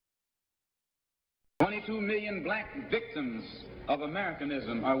22 million black victims of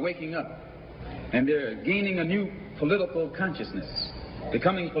Americanism are waking up, and they're gaining a new political consciousness,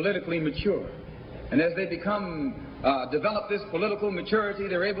 becoming politically mature. And as they develop this political maturity,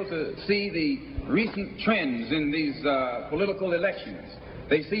 they're able to see the recent trends in these political elections.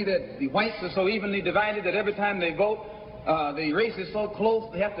 They see that the whites are so evenly divided that every time they vote, the race is so close,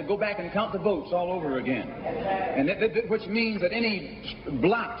 they have to go back and count the votes all over again. And which means that any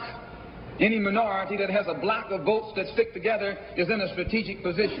block, any minority that has a block of votes that stick together is in a strategic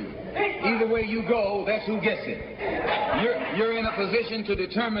position. Either way you go, that's who gets it. You're in a position to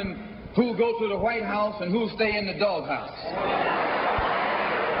determine who'll go to the White House and who'll stay in the doghouse.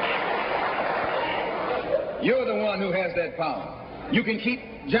 You're the one who has that power. You can keep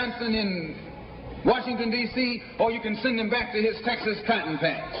Johnson in Washington, D.C., or you can send him back to his Texas cotton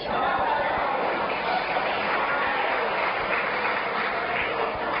patch.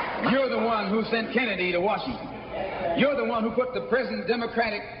 You're the one who sent Kennedy to Washington. You're the one who put the present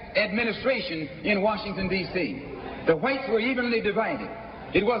Democratic administration in Washington, D.C. The whites were evenly divided.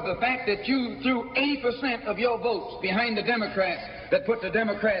 It was the fact that you threw 80% of your votes behind the Democrats that put the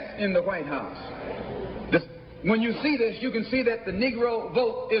Democrats in the White House. When you see this, you can see that the Negro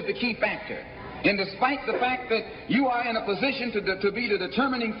vote is the key factor. And despite the fact that you are in a position to be the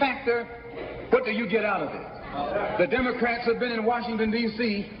determining factor, what do you get out of it? The Democrats have been in Washington,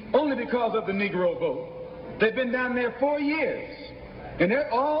 D.C. only because of the Negro vote. They've been down there 4 years. And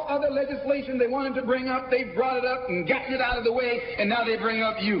all other legislation they wanted to bring up, they brought it up and gotten it out of the way, and now they bring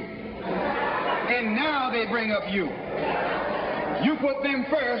up you. And now they bring up you. You put them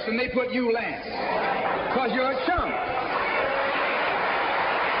first, and they put you last. Because you're a chump.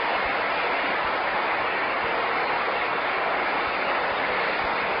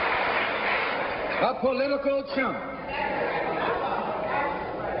 A political chump.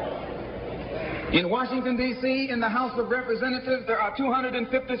 In Washington, D.C., in the House of Representatives, there are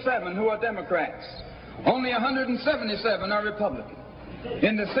 257 who are Democrats. Only 177 are Republican.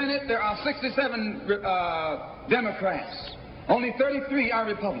 In the Senate, there are 67 Democrats. Only 33 are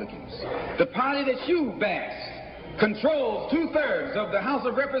Republicans. The party that you bash controls 2/3 of the House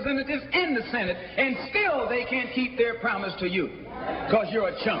of Representatives and the Senate, and still they can't keep their promise to you, because you're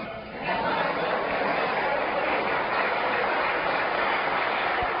a chump.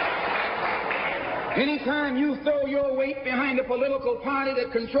 Anytime you throw your weight behind a political party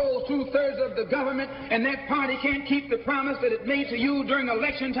that controls 2/3 of the government, and that party can't keep the promise that it made to you during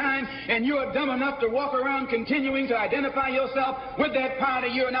election time, and you're dumb enough to walk around continuing to identify yourself with that party,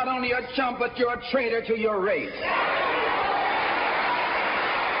 you're not only a chump, but you're a traitor to your race.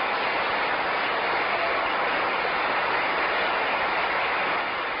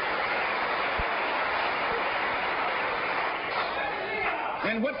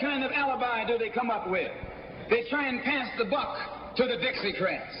 And what kind of alibi do they come up with? They try and pass the buck to the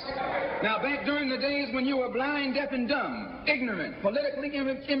Dixiecrats. Now, back during the days when you were blind, deaf, and dumb, ignorant, politically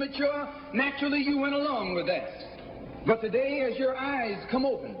immature, naturally you went along with that. But today, as your eyes come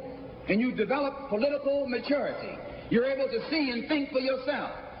open and you develop political maturity, you're able to see and think for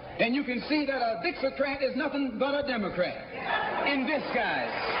yourself. And you can see that a Dixiecrat is nothing but a Democrat in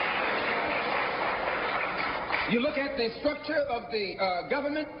disguise. You look at the structure of the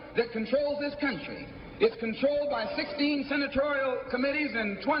government that controls this country. It's controlled by 16 senatorial committees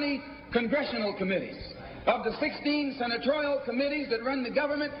and 20 congressional committees. Of the 16 senatorial committees that run the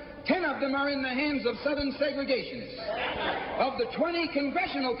government, 10 of them are in the hands of Southern segregationists. Of the 20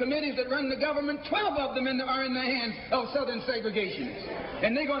 congressional committees that run the government, 12 of them are in the hands of Southern segregationists.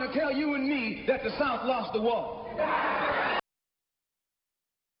 And they're going to tell you and me that the South lost the war.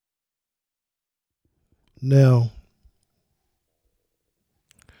 Now,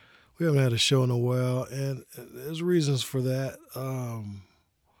 we haven't had a show in a while, and there's reasons for that.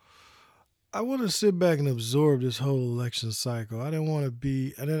 I want to sit back and absorb this whole election cycle. I didn't want to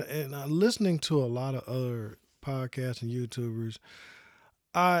be, and listening to a lot of other podcasts and YouTubers,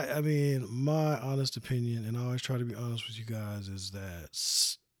 I mean, my honest opinion, and I always try to be honest with you guys, is that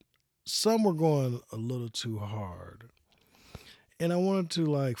some were going a little too hard. And I wanted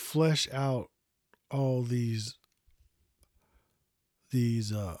to flesh out all these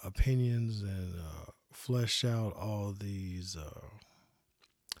opinions and flesh out all these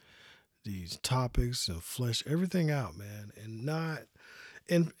topics and flesh everything out, man.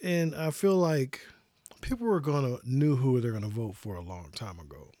 And I feel like people knew who they're gonna vote for a long time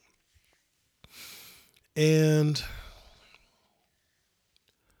ago. And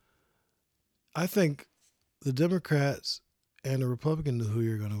I think the Democrats and the Republicans knew who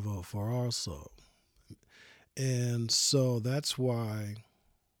you're gonna vote for also. And so that's why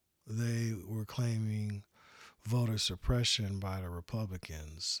they were claiming voter suppression by the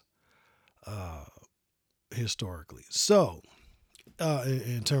Republicans historically. So,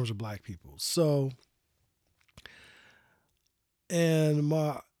 in terms of black people. So, and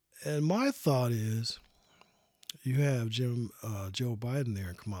my thought is, you have Joe Biden there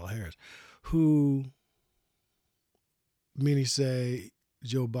and Kamala Harris, who many say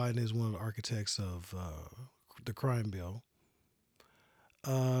Joe Biden is one of the architects of the crime bill.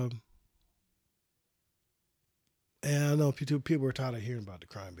 And I know people are tired of hearing about the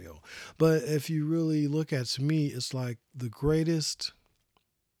crime bill. But if you really look at, to me, it's like the greatest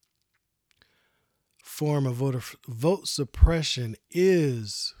form of vote suppression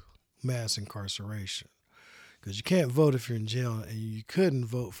is mass incarceration. Because you can't vote if you're in jail, and you couldn't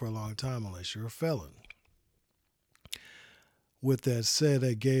vote for a long time unless you're a felon. With that said,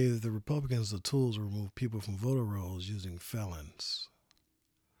 they gave the Republicans the tools to remove people from voter rolls using felons.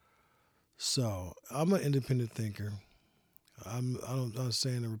 So I'm an independent thinker. I'm not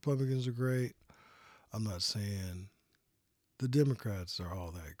saying the Republicans are great. I'm not saying the Democrats are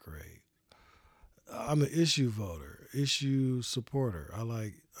all that great. I'm an issue voter, issue supporter.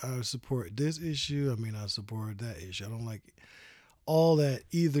 I support this issue. I support that issue. I don't like all that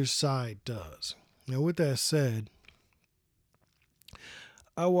either side does. Now, with that said,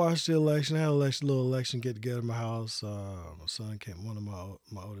 I watched the election. I had a little election get together in my house. My son came. One of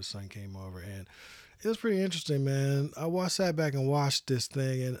my oldest son came over, and it was pretty interesting, man. Sat back and watched this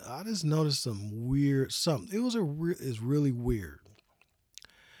thing, and I just noticed some weird something. It's really weird.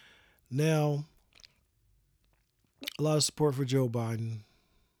 Now, a lot of support for Joe Biden,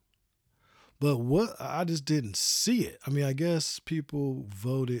 but what I just didn't see it. I guess people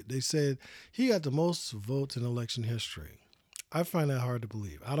voted. They said he got the most votes in election history. I find that hard to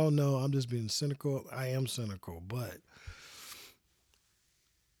believe. I don't know. I'm just being cynical. I am cynical, but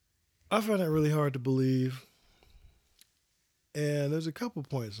I find that really hard to believe. And there's a couple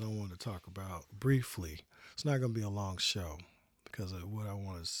points I want to talk about briefly. It's not going to be a long show because of what I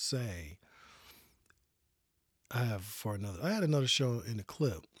want to say. I had another show in the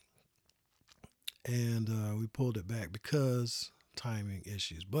clip, and we pulled it back because timing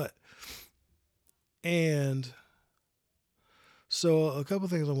issues. So a couple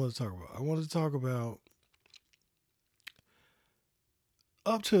things I want to talk about. I want to talk about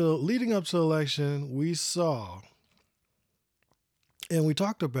leading up to election, we saw, and we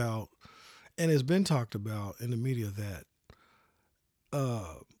talked about, and it's been talked about in the media that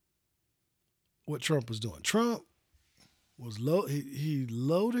what Trump was doing. Trump was he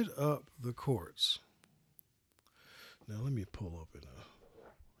loaded up the courts. Now let me pull up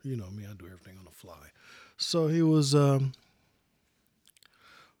you know me, I do everything on the fly. So he was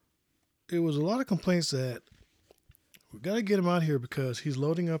it was a lot of complaints that we got to get him out here because he's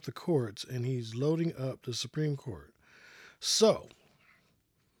loading up the courts and he's loading up the Supreme Court. So,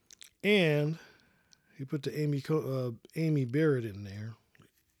 and he put the Amy Barrett in there,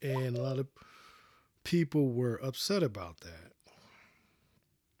 and a lot of people were upset about that.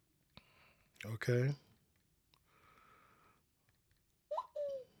 Okay.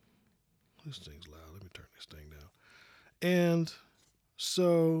 This thing's loud. Let me turn this thing down. And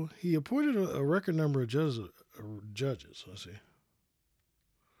so he appointed a record number of judges. Let's see.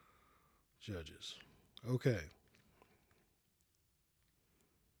 Judges. Okay.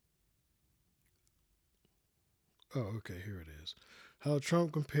 Oh, okay. Here it is. How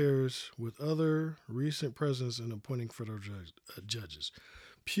Trump compares with other recent presidents in appointing federal judges.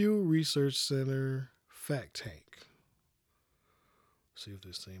 Pew Research Center Fact Tank. See if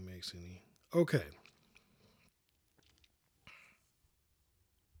this thing makes any. Okay.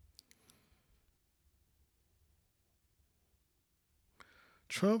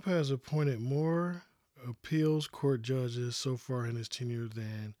 Trump has appointed more appeals court judges so far in his tenure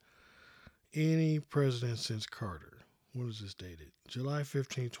than any president since Carter. When is this dated? July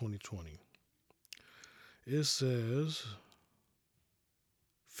 15, 2020. It says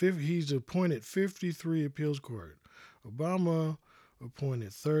he's appointed 53 appeals court. Obama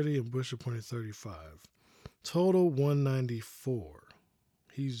appointed 30 and Bush appointed 35. Total 194.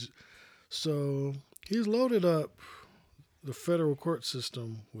 He's loaded up the federal court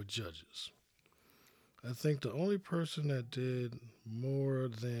system with judges. I think the only person that did more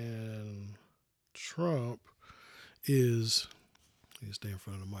than Trump is, you stay in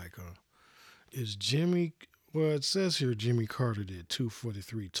front of the mic, huh? Is Jimmy, well, it says here Jimmy Carter did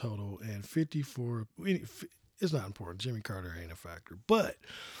 243 total and 54. It's not important. Jimmy Carter ain't a factor. But,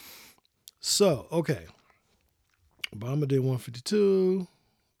 so, okay. Obama did 152.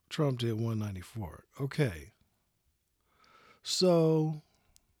 Trump did 194. Okay. So,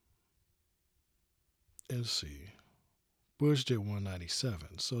 let's see. Bush did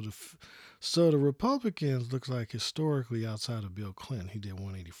 197. So the Republicans looks like historically outside of Bill Clinton, he did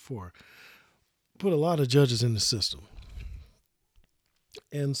 184. Put a lot of judges in the system,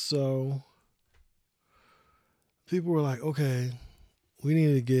 and so people were like, okay, we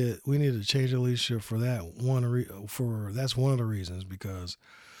need to change the leadership for that for that's one of the reasons because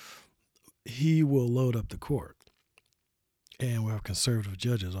he will load up the court. And we have conservative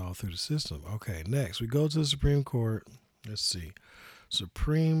judges all through the system. Okay, next we go to the Supreme Court. Let's see.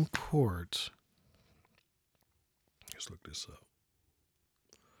 Supreme Court. Let's look this up.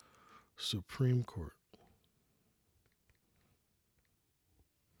 Supreme Court.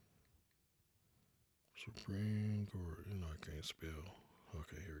 Supreme Court. You know I can't spell.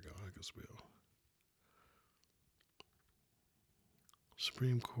 Okay, here we go. I can spell.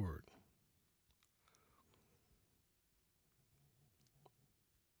 Supreme Court.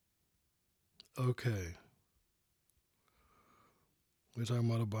 Okay. We're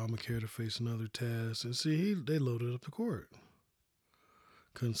talking about Obamacare to face another test. And see, they loaded up the court.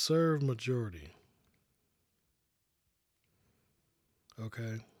 Conserve majority.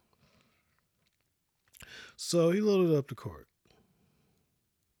 Okay. So he loaded up the court.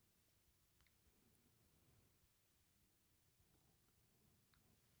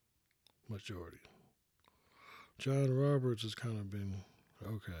 Majority. John Roberts has kind of been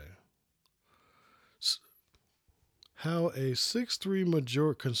okay. How a 6-3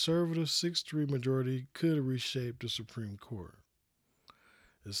 majority, conservative 6-3 majority could reshape the Supreme Court.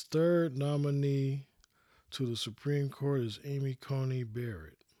 His third nominee to the Supreme Court is Amy Coney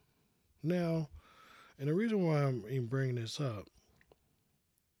Barrett. Now, and the reason why I'm even bringing this up,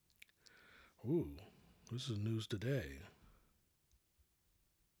 this is news today.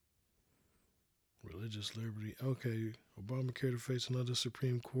 Religious liberty. Okay, Obamacare to face another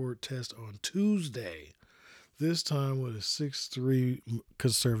Supreme Court test on Tuesday. This time with a 6-3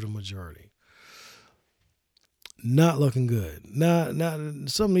 conservative majority. Not looking good. Not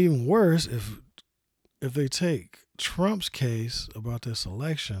something even worse if they take Trump's case about this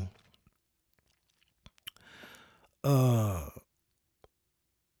election.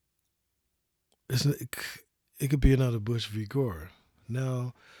 It could be another Bush v. Gore.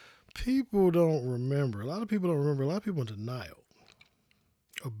 Now, people don't remember. A lot of people don't remember. A lot of people in denial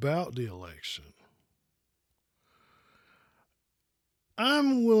about the election.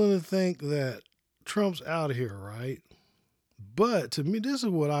 I'm willing to think that Trump's out of here, right? But to me, this is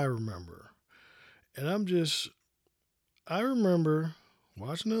what I remember. And I remember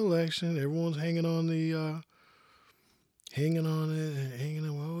watching the election. Everyone's hanging on you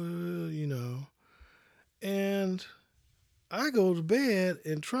know. And I go to bed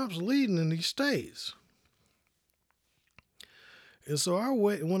and Trump's leading in these states. And so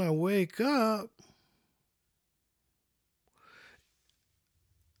when I wake up,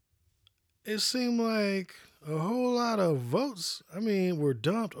 it seemed like a whole lot of votes, were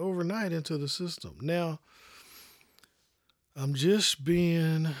dumped overnight into the system. Now, I'm just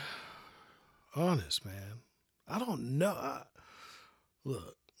being honest, man. I don't know.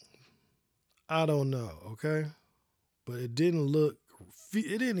 Look, I don't know, okay? But it didn't look or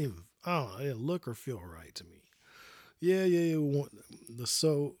feel right to me. Yeah, the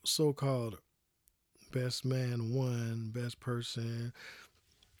so-called best man won, best person.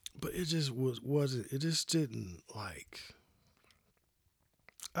 But it just wasn't, it just didn't I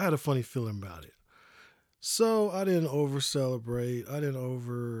had a funny feeling about it. So I didn't over celebrate. I didn't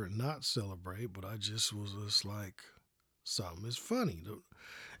over not celebrate, but I just was just like, something is funny.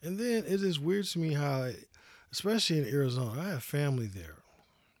 And then it is weird to me how, especially in Arizona, I have family there.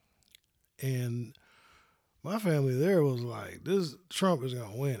 And my family there was like, this Trump is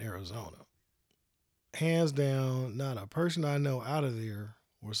going to win Arizona. Hands down, not a person I know out of there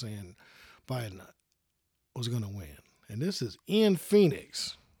was saying Biden was going to win. And this is in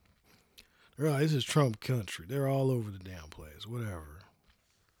Phoenix. Right, this is Trump country. They're all over the damn place, whatever.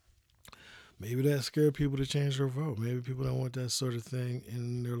 Maybe that scared people to change their vote. Maybe people don't want that sort of thing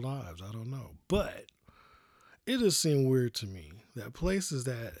in their lives. I don't know. But it just seemed weird to me that places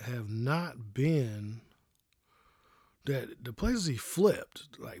that have not been, that the places he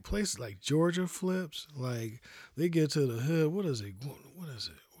flipped, like places like Georgia flips, like they get to the hood. What is it?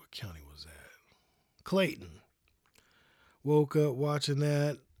 What county was that? Clayton. Woke up watching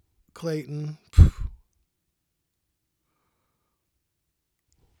that. Clayton.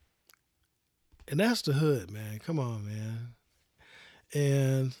 And that's the hood, man. Come on, man.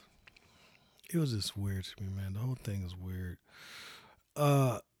 And it was just weird to me, man. The whole thing is weird.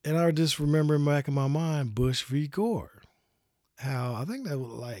 And I just remember back in my mind, Bush v. Gore. how I think that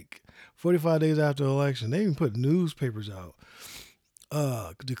was like 45 days after the election, they even put newspapers out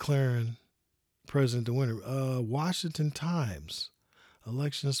declaring president the winner. Washington Times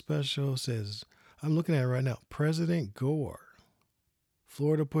election special says, I'm looking at it right now, President Gore.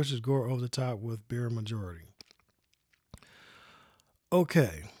 Florida pushes Gore over the top with bare majority.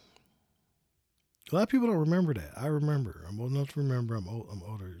 Okay. A lot of people don't remember that. I remember. I'm old enough to remember. I'm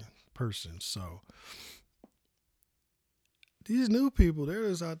older person. So these new people, they're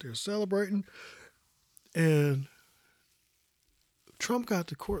just out there celebrating. And Trump got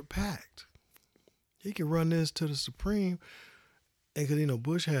the court packed. He could run this to the Supreme. And because,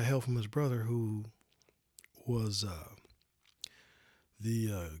 Bush had help from his brother who was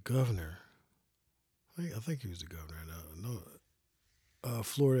the governor. I think he was the governor of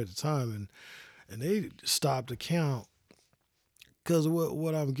Florida at the time. And they stopped the count. Because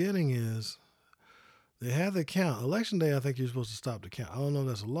what I'm getting is they have the count. Election day, I think you're supposed to stop the count. I don't know if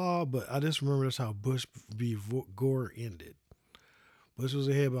that's a law, but I just remember that's how Bush v. Gore ended. Bush was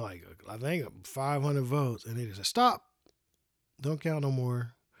ahead by I think 500 votes, and they just said, stop. Don't count no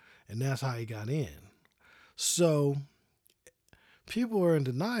more. And that's how he got in. So people are in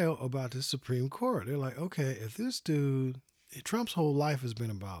denial about the Supreme Court. They're like, okay, if this dude, Trump's whole life has been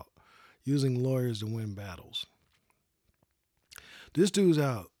about using lawyers to win battles. This dude's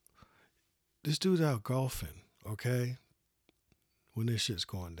out golfing, okay? When this shit's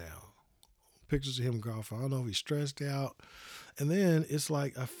going down. Pictures of him golfing. I don't know if he's stressed out. And then it's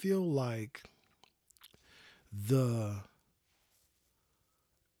like, I feel like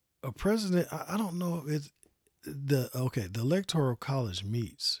a president, I don't know if it's the Electoral College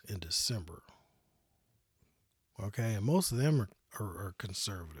meets in December. Okay, and most of them are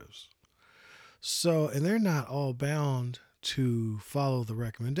conservatives. So, and they're not all bound to follow the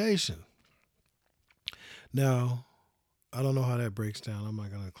recommendation. Now, I don't know how that breaks down. I'm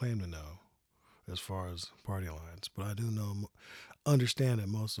not going to claim to know as far as party lines, but I do understand that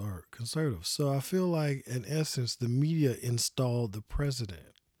most are conservative. So I feel like, in essence, the media installed the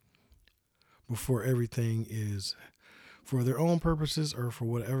president before everything is, for their own purposes or for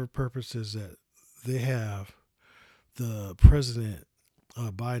whatever purposes that they have. The president,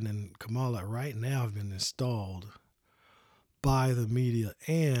 Biden and Kamala, right now have been installed by the media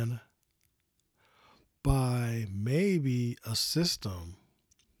and by maybe a system.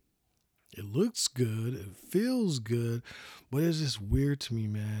 It looks good, it feels good, but it's just weird to me,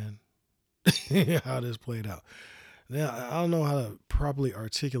 man, how this played out. Now, I don't know how to properly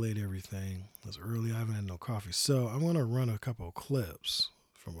articulate everything. It's early, I haven't had no coffee. So I'm going to run a couple of clips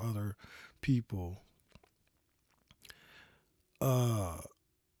from other people. Because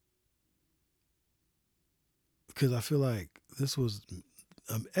I feel like this was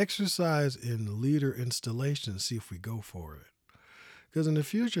an exercise in leader installation, see if we go for it. Because in the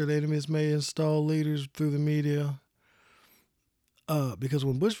future, they may install leaders through the media. Because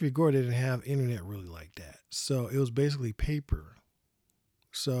when Bush v. Gore, they didn't have internet really like that. So it was basically paper.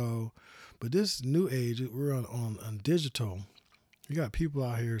 So, but this new age, we're on digital. You got people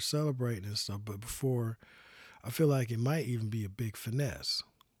out here celebrating and stuff. But before, I feel like it might even be a big finesse.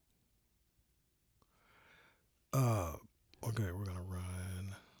 Okay, we're going to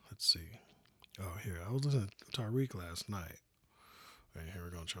run. Let's see. Oh, here. I was listening to Tariq last night. And here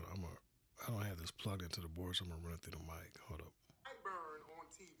we're going to try to, I don't have this plugged into the board, so I'm going to run it through the mic. Hold up. Clyburn on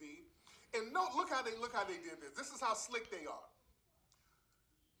TV. And no, look how they did this. This is how slick they are.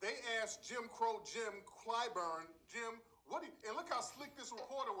 They asked Jim Clyburn, Jim, and look how slick this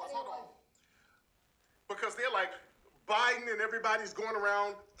reporter was. Hold on. Because they're like, Biden and everybody's going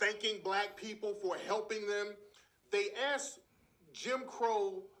around thanking black people for helping them. They asked Jim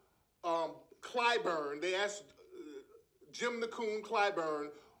Crow Clyburn, they asked Jim NaCoon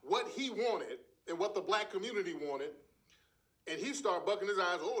Clyburn what he wanted and what the black community wanted. And he started bucking his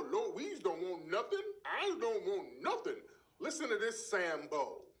eyes. Oh, Lord, we don't want nothing. I don't want nothing. Listen to this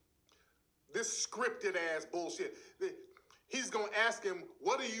Sambo. This scripted ass bullshit. He's going to ask him,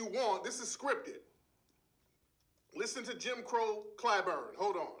 what do you want? This is scripted. Listen to Jim Crow Clyburn.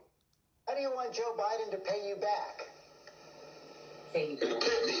 Hold on. How do you want Joe Biden to pay you back? Pay me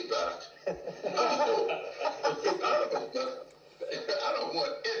back? I don't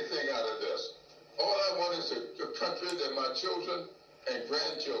want anything out of this. All I want is a country that my children and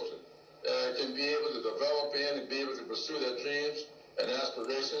grandchildren can be able to develop in and be able to pursue their dreams and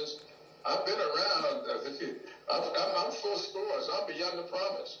aspirations. I've been around. I'm full scores. I'm beyond the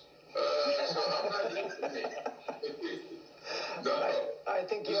promise. So I'm not here for me. No, I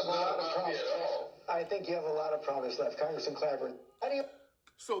think you have a lot of promise. I think you have a lot of promise left, Congressman Clyburn. How do you?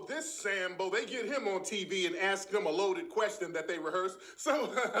 So this Sambo, they get him on TV and ask him a loaded question that they rehearse.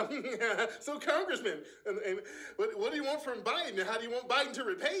 So, so Congressman, what do you want from Biden? How do you want Biden to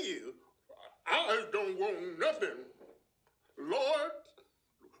repay you? I don't want nothing. Lord,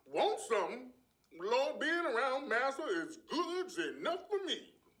 want something. Lord, being around Massa is good's enough for me.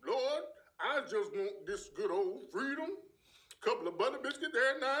 Lord, I just want this good old freedom. Couple of butter biscuits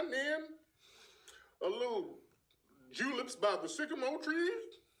there now and then. A little juleps by the sycamore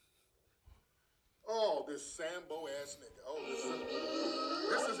trees. Oh, this Sambo ass nigga. Oh,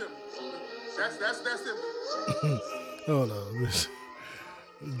 this is him. That's him. Hold on,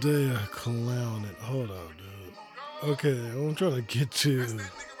 they are clowning. Hold on, dude. Okay, I'm trying to get to. That's that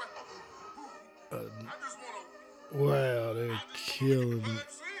nigga right. I just Wow, they're killing me.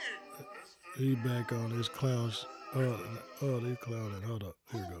 Let's see. He back on his clowns. Oh, they clowning. Hold up.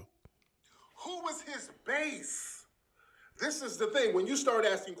 Here we go. Who was his base? This is the thing. When you start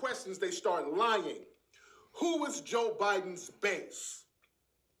asking questions, they start lying. Who was Joe Biden's base?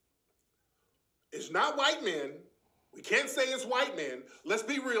 It's not white men. We can't say it's white men. Let's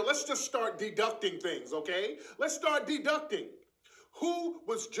be real. Let's just start deducting things, okay? Let's start deducting. Who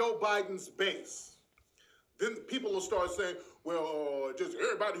was Joe Biden's base? Then people will start saying, well, just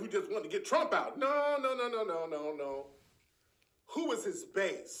everybody who just wanted to get Trump out. No. Who was his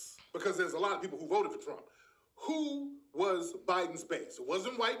base? Because there's a lot of people who voted for Trump. Who was Biden's base? It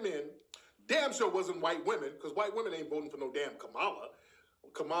wasn't white men. Damn sure wasn't white women, because white women ain't voting for no damn Kamala.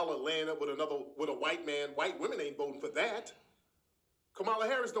 Kamala laying up with a white man. White women ain't voting for that. Kamala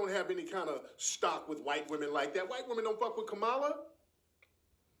Harris don't have any kind of stock with white women like that. White women don't fuck with Kamala.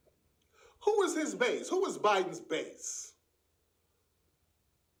 Who was his base? Who was Biden's base?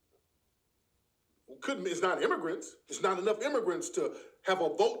 It's not immigrants. It's not enough immigrants to have a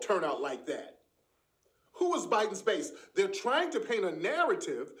vote turnout like that. Who was Biden's base? They're trying to paint a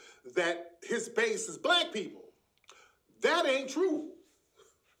narrative that his base is black people. That ain't true.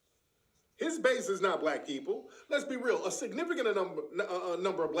 His base is not black people. Let's be real. A significant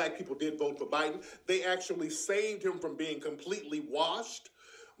number of black people did vote for Biden. They actually saved him from being completely washed.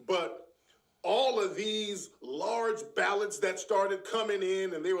 But all of these large ballots that started coming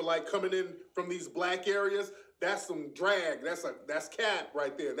in, and they were like coming in from these black areas, that's some drag. That's cap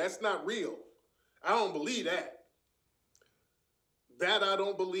right there. That's not real. I don't believe that. That I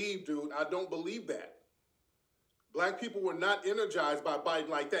don't believe, dude. I don't believe that. Black people were not energized by Biden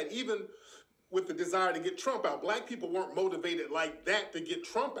like that. Even with the desire to get Trump out, black people weren't motivated like that to get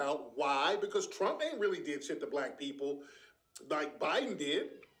Trump out. Why? Because Trump ain't really did shit to black people like Biden did.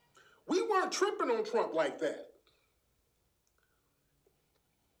 We weren't tripping on Trump like that.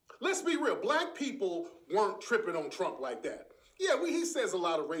 Let's be real. Black people weren't tripping on Trump like that. Yeah, he says a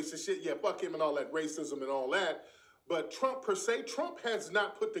lot of racist shit. Yeah, fuck him and all that racism and all that. But Trump per se, Trump has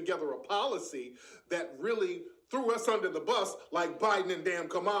not put together a policy that really threw us under the bus like Biden and damn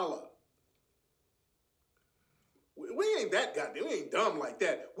Kamala. We ain't that goddamn, we ain't dumb like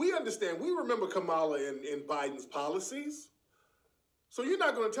that. We understand, we remember Kamala in Biden's policies. So you're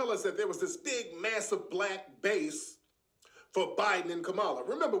not going to tell us that there was this big, massive black base for Biden and Kamala.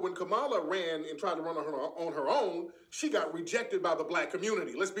 Remember, when Kamala ran and tried to run on her own, she got rejected by the black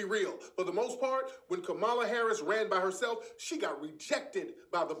community. Let's be real. For the most part, when Kamala Harris ran by herself, she got rejected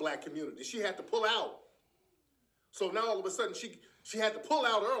by the black community. She had to pull out. So now all of a sudden she had to pull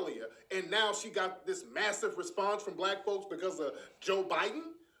out earlier, and now she got this massive response from black folks because of Joe Biden.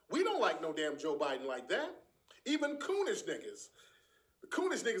 We don't like no damn Joe Biden like that. Even coonish niggas. The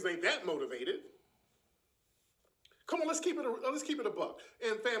coonish niggas ain't that motivated. Come on, let's keep it a buck.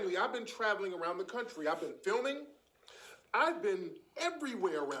 And family, I've been traveling around the country. I've been filming. I've been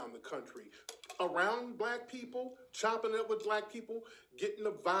everywhere around the country, around black people, chopping it with black people, getting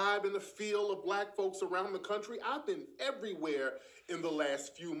the vibe and the feel of black folks around the country. I've been everywhere in the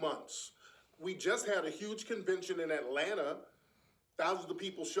last few months. We just had a huge convention in Atlanta. Thousands of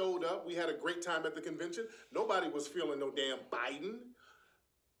people showed up. We had a great time at the convention. Nobody was feeling no damn Biden.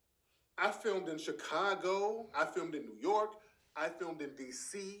 I filmed in Chicago. I filmed in New York. I filmed in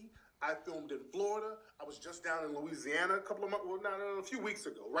D.C. I filmed in Florida. I was just down in Louisiana a few weeks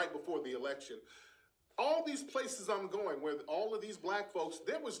ago, right before the election. All these places I'm going, where all of these black folks,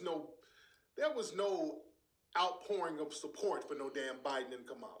 there was no outpouring of support for no damn Biden and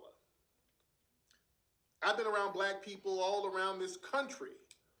Kamala. I've been around black people all around this country,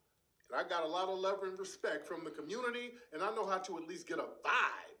 and I got a lot of love and respect from the community, and I know how to at least get a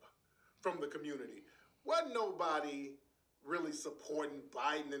vibe from the community. Wasn't nobody really supporting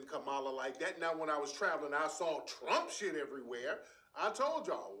Biden and Kamala like that. Now, when I was traveling, I saw Trump shit everywhere. I told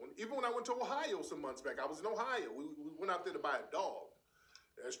y'all, even when I went to Ohio some months back, I was in Ohio. We went out there to buy a dog.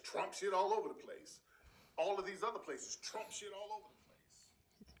 There's Trump shit all over the place. All of these other places, Trump shit all over the place.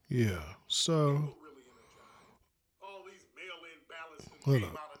 Yeah. So People really energized. All these mail-in ballots that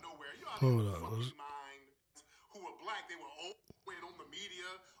came out of nowhere. You out of your fucking mind. Who were black, they were open on the media,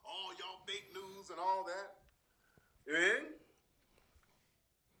 all y'all fake news and all that. And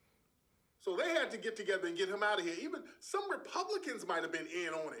so they had to get together and get him out of here. Even some Republicans might have been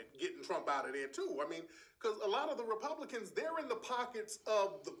in on it, getting Trump out of there too. I mean, because a lot of the Republicans, they're in the pockets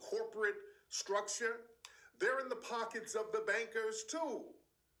of the corporate structure. They're in the pockets of the bankers too.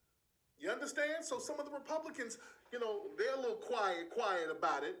 You understand? So some of the Republicans, you know, they're a little quiet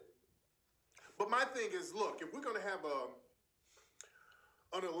about it. But my thing is, look, if we're going to have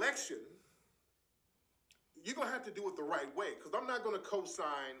an election, you're going to have to do it the right way. Because I'm not going to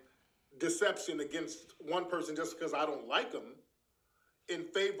co-sign deception against one person just because I don't like them in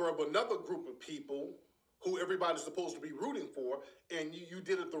favor of another group of people who everybody's supposed to be rooting for, and you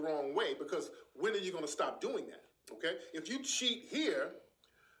did it the wrong way. Because when are you going to stop doing that? Okay? If you cheat here,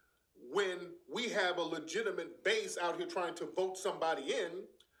 when we have a legitimate base out here trying to vote somebody in,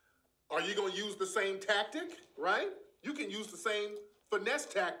 are you going to use the same tactic, right? You can use the same finesse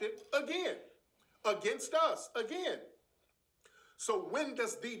tactic again, against us again. So when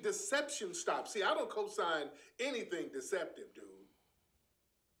does the deception stop? See, I don't co-sign anything deceptive, dude.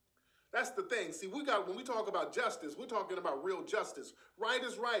 That's the thing. See, when we talk about justice, we're talking about real justice. Right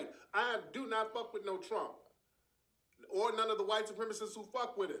is right. I do not fuck with no Trump or none of the white supremacists who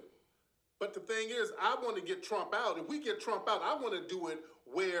fuck with him. But the thing is, I want to get Trump out. If we get Trump out, I want to do it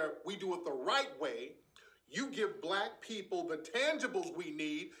where we do it the right way. You give black people the tangibles we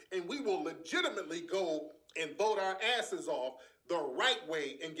need, and we will legitimately go and vote our asses off the right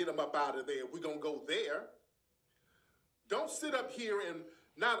way and get them up out of there. We're going to go there. Don't sit up here and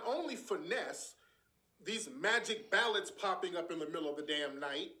not only finesse these magic ballots popping up in the middle of the damn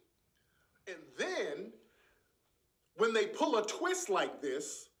night, and then when they pull a twist like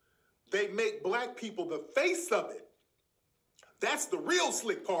this, they make black people the face of it. That's the real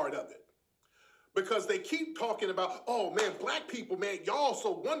slick part of it. Because they keep talking about, oh man, black people, man, y'all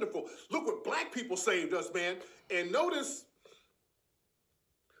so wonderful. Look what black people saved us, man. And notice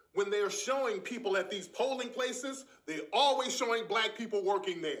when they're showing people at these polling places, they're always showing black people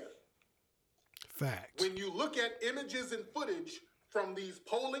working there. Fact. When you look at images and footage from these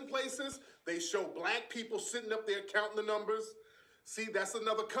polling places, they show black people sitting up there counting the numbers. See, that's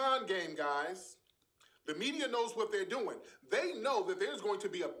another con game, guys. The media knows what they're doing. They know that there's going to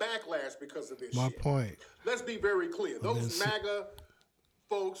be a backlash because of this My shit. point. Let's be very clear. Those MAGA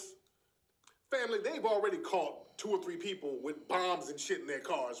folks, family, they've already caught 2 or 3 people with bombs and shit in their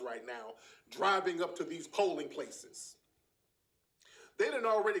cars right now, driving up to these polling places. They done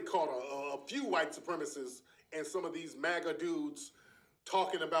already caught a few white supremacists and some of these MAGA dudes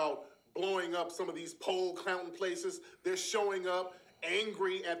talking about blowing up some of these poll counting places. They're showing up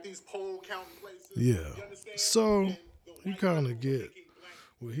angry at these poll counting places. Yeah. So you kind of get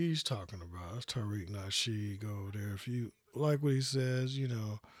what he's talking about. It's Tariq Nasheed over there. If you like what he says, you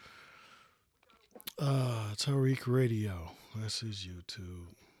know, Tariq Radio. That's his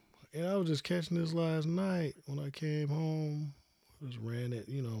YouTube. And I was just catching this last night when I came home. I just ran it,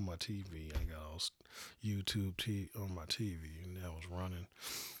 you know, on my TV. I got all YouTube on my TV, and that was running.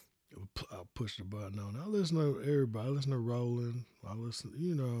 I pushed the button on. I listen to everybody. I listen to Roland. I listen,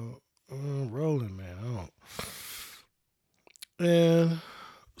 you know, Roland, man. I don't. And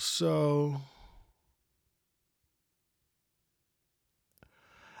so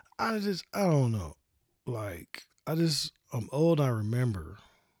I don't know. Like, I'm old, I remember.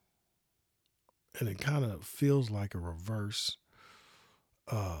 And it kind of feels like a reverse.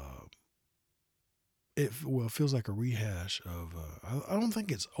 It feels like a rehash of. I don't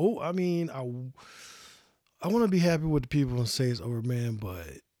think it's. I mean, I want to be happy with the people and say it's over, man.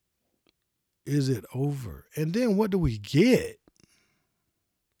 But is it over? And then what do we get?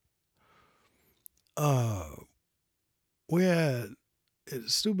 We had,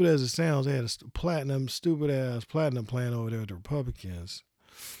 as stupid as it sounds, they had a stupid ass platinum plan over there with the Republicans,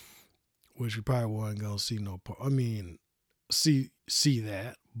 which we probably wasn't gonna see see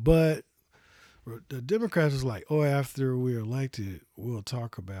that, but the Democrats was like, oh, after we're elected, we'll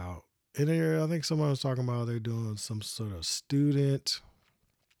talk about. And I think someone was talking about they're doing some sort of student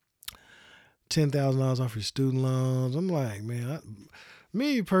 $10,000 off your student loans. I'm like, man,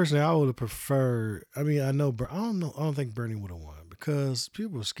 me personally, I would have preferred. I mean, I don't think Bernie would have won because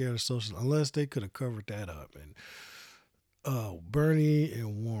people were scared of social, unless they could have covered that up. And Bernie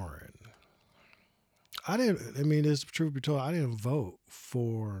and Warren, this truth be told, I didn't vote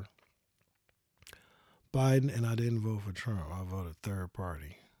for Biden, and I didn't vote for Trump. I voted third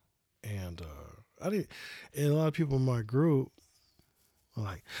party, and I didn't. And a lot of people in my group were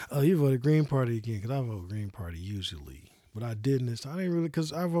like, "Oh, you voted Green Party again?" Because I vote Green Party usually, but I didn't this time. I didn't really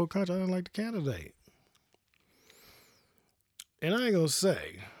because I vote country. I didn't like the candidate, and I ain't gonna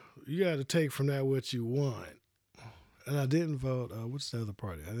say you got to take from that what you want. And I didn't vote. What's the other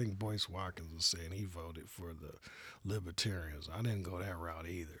party? I think Boyce Watkins was saying he voted for the Libertarians. I didn't go that route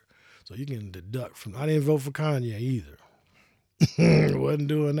either. So you can deduct from. I didn't vote for Kanye either. Wasn't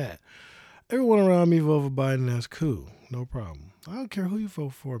doing that. Everyone around me vote for Biden. That's cool. No problem. I don't care who you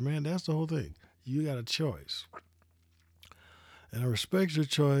vote for, man. That's the whole thing. You got a choice. And I respect your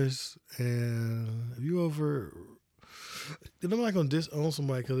choice. And if you vote for. I'm not going to disown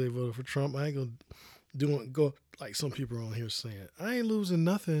somebody because they voted for Trump. I ain't going to go like some people on here saying. I ain't losing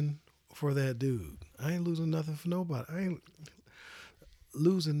nothing for that dude. I ain't losing nothing for nobody. I ain't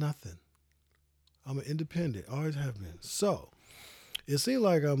losing nothing. I'm an independent. Always have been. So, it seemed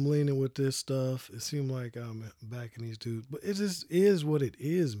like I'm leaning with this stuff. It seemed like I'm backing these dudes. But it just is what it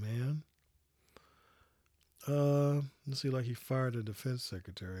is, man. It seemed like he fired the defense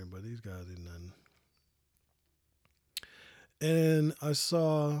secretary, but these guys did nothing. And I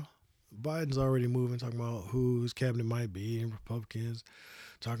saw Biden's already moving, talking about who his cabinet might be, and Republicans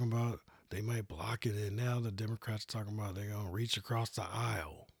talking about they might block it. And now the Democrats are talking about they're going to reach across the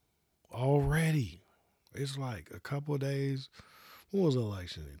aisle. Already. It's like a couple of days. When was the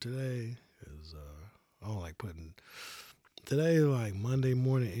election? Today is, I don't like putting, today like Monday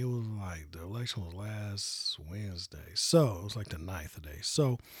morning, it was like the election was last Wednesday. So it was like the 9th today.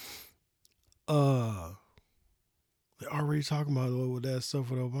 So, they're already talking about what that stuff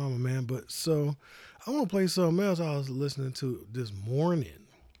with Obama, man. But so I want to play something else I was listening to this morning.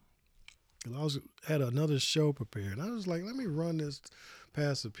 Cause I had another show prepared. And I was like, let me run this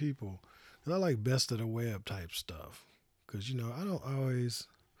past the people. Cause I like best of the web type stuff. Cause you know, I don't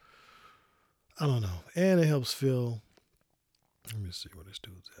know. And it helps feel, let me see where this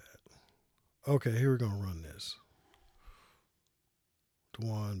dude's at. Okay, here we're going to run this.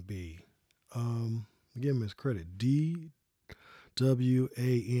 Dwan B. Give him his credit. DWANN.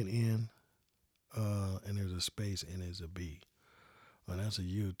 And there's a space and there's a B. And that's a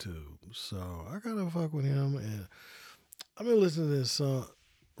YouTube. So I gotta fuck with him. And I've been listening to this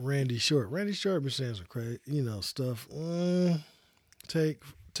Randy Short. Randy Short been saying some crazy, stuff. Take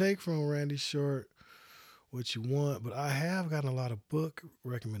from Randy Short what you want. But I have gotten a lot of book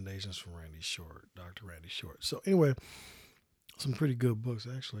recommendations from Randy Short, Dr. Randy Short. So anyway, some pretty good books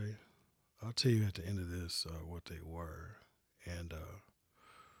actually. I'll tell you at the end of this what they were and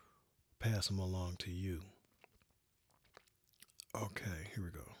pass them along to you. Okay, here we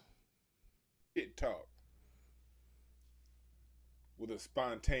go. Hit Talk with a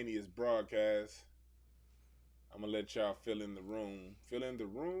spontaneous broadcast. I'm going to let y'all fill in the room. Fill in the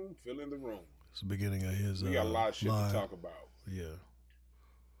room. It's the beginning of his We got a lot of shit live. to talk about. Yeah.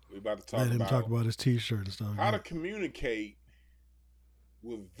 We about to talk Let him about talk about his t-shirt and stuff. how to communicate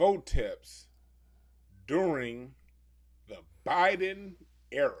with VOTEPs during the Biden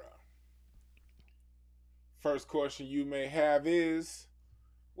era. First question you may have is,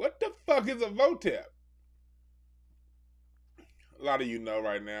 what the fuck is a VOTEP? A lot of you know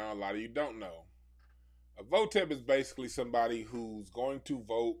right now, a lot of you don't know. A VOTEP is basically somebody who's going to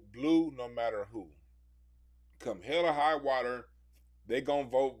vote blue no matter who. Come hell or high water, they gonna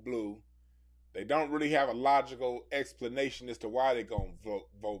vote blue. They don't really have a logical explanation as to why they gonna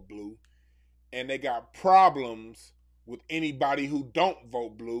vote blue. And they got problems with anybody who don't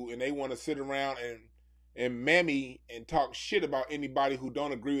vote blue, and they want to sit around and mammy and talk shit about anybody who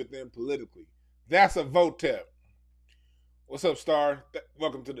don't agree with them politically. That's a VOTEP. What's up, Star?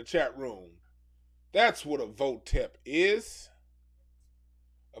 Welcome to the chat room. That's what a VOTEP is.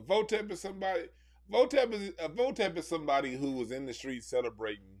 A VOTEP is somebody. A VOTEP is somebody who was in the street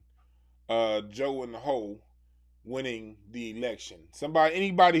celebrating Joe and the Ho winning the election.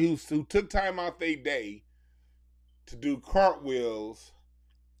 Anybody who took time out their day to do cartwheels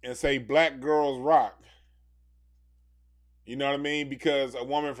and say "Black girls rock." You know what I mean? Because a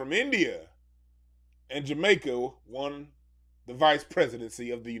woman from India and Jamaica won the vice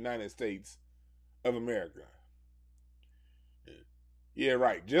presidency of the United States of America. Yeah,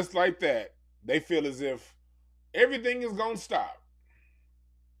 right. Just like that, they feel as if everything is going to stop.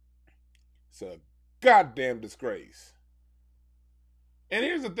 It's a goddamn disgrace. And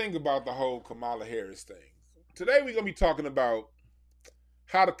here's the thing about the whole Kamala Harris thing. Today we're going to be talking about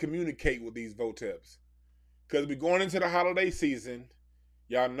how to communicate with these VOTEPs. Because we're going into the holiday season.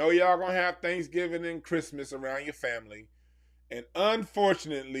 Y'all know y'all going to have Thanksgiving and Christmas around your family. And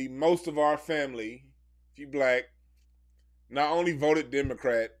unfortunately, most of our family if you black, not only voted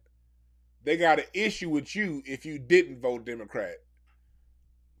Democrat, they got an issue with you if you didn't vote Democrat.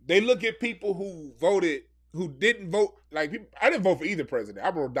 They look at people who didn't vote, like, I didn't vote for either president. I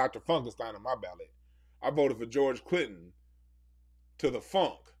wrote Dr. Funkenstein on my ballot. I voted for George Clinton to the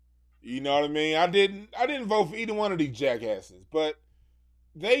funk. You know what I mean? I didn't vote for either one of these jackasses, but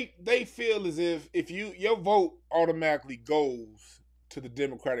they feel as if your vote automatically goes to the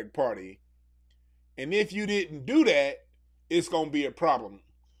Democratic Party, and if you didn't do that, it's gonna be a problem.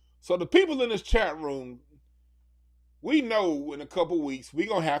 So the people in this chat room, we know in a couple weeks we're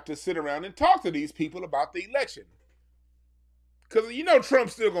gonna have to sit around and talk to these people about the election, because you know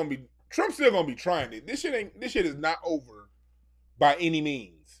Trump's still gonna be trying it. This shit is not over by any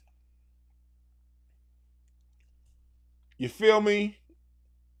means. You feel me?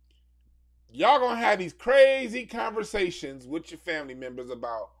 Y'all gonna have these crazy conversations with your family members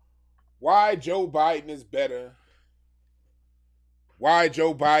about why Joe Biden is better, why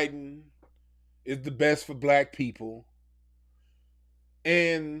Joe Biden is the best for black people.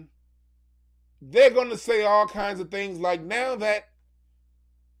 And they're gonna say all kinds of things like, now that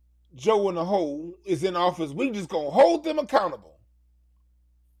Joe in the hole is in office, we just gonna hold them accountable.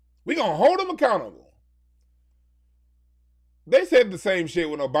 We gonna hold them accountable. They said the same shit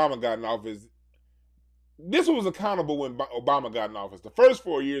when Obama got in office. This was accountable when Obama got in office. The first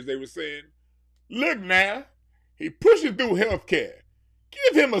 4 years they were saying, look now, he pushes through health care.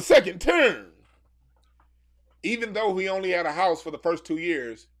 Give him a second term. Even though he only had a house for the first 2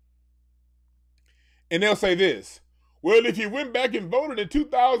 years. And they'll say this, well, if he went back and voted in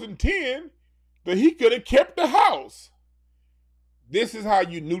 2010, then he could have kept the house. This is how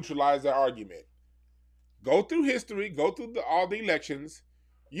you neutralize that argument. Go through history, go through all the elections.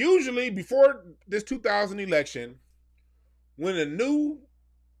 Usually before this 2000 election, when a new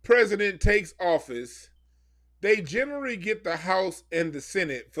president takes office, they generally get the House and the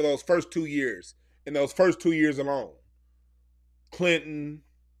Senate for those first 2 years, in those first 2 years alone. Clinton,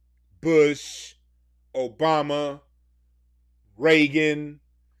 Bush, Obama, Reagan.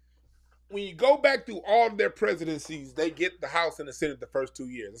 When you go back through all of their presidencies, they get the House and the Senate the first 2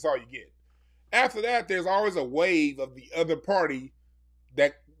 years. That's all you get. After that, there's always a wave of the other party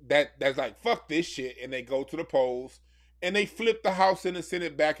that's like, fuck this shit, and they go to the polls, and they flip the House and the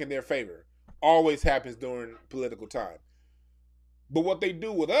Senate back in their favor. Always happens during political time. But what they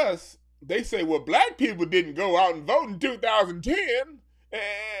do with us, they say, well, black people didn't go out and vote in 2010,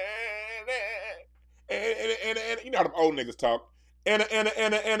 and you know how the old niggas talk.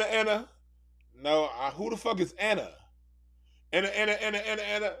 Anna. No, who the fuck is Anna? Anna.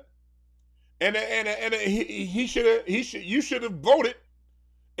 And you should have voted.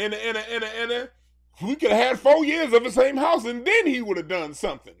 And we could have had 4 years of the same house, and then he would have done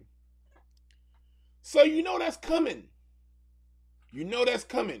something. So you know that's coming. You know that's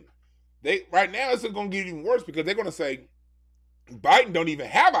coming. Right now it's going to get even worse, because they're going to say Biden don't even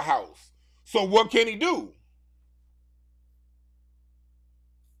have a house. So what can he do?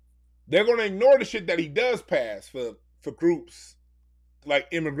 They're going to ignore the shit that he does pass for groups like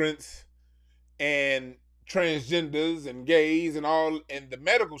immigrants and transgenders and gays and the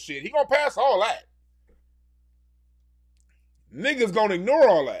medical shit. He gonna pass all that. Niggas gonna ignore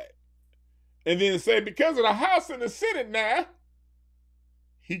all that. And then say, because of the House and the Senate now,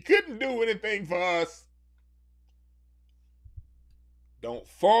 he couldn't do anything for us. Don't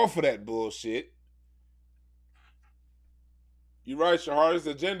fall for that bullshit. You write your hardest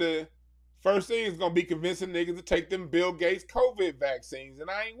agenda. First thing is gonna be convincing niggas to take them Bill Gates COVID vaccines, and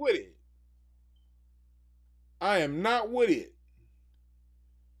I ain't with it. I am not with it.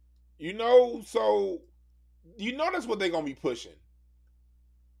 You know, so you know that's what they're going to be pushing.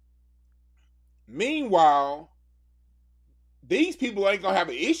 Meanwhile, these people ain't going to have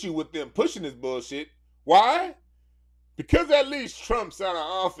an issue with them pushing this bullshit. Why? Because at least Trump's out of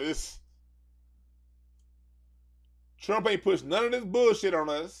office. Trump ain't pushed none of this bullshit on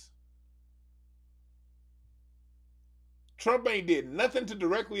us. Trump ain't did nothing to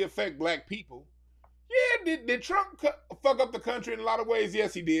directly affect black people. Yeah, did Trump fuck up the country in a lot of ways?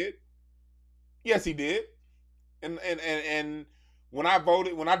 Yes, he did. Yes, he did. And when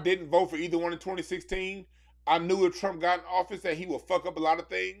I didn't vote for either one in 2016, I knew if Trump got in office that he would fuck up a lot of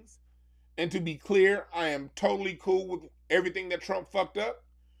things. And to be clear, I am totally cool with everything that Trump fucked up,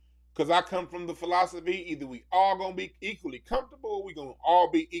 because I come from the philosophy, either we all gonna be equally comfortable or we gonna all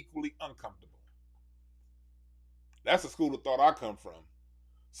be equally uncomfortable. That's the school of thought I come from.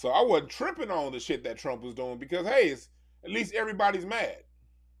 So I wasn't tripping on the shit that Trump was doing, because, hey, at least everybody's mad.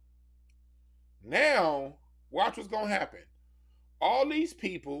 Now, watch what's going to happen. All these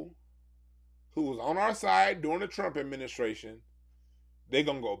people who was on our side during the Trump administration, they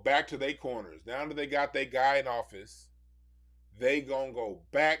going to go back to their corners. Now that they got their guy in office, they going to go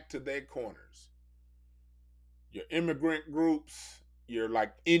back to their corners. Your immigrant groups, your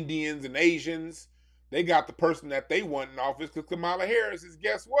like Indians and Asians, they got the person that they want in office because Kamala Harris is,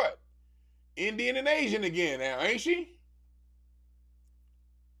 guess what? Indian and Asian again now, ain't she?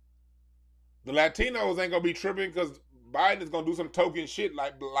 The Latinos ain't going to be tripping because Biden is going to do some token shit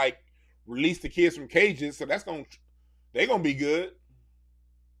like release the kids from cages, so they're going to be good.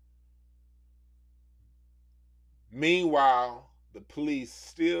 Meanwhile, the police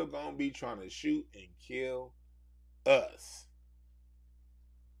still going to be trying to shoot and kill us.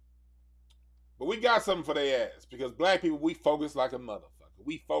 But we got something for their ass because black people, we focus like a motherfucker.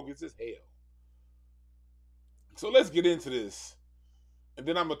 We focus as hell. So let's get into this. And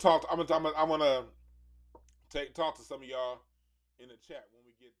then I'm going to talk. I want to talk to some of y'all in the chat when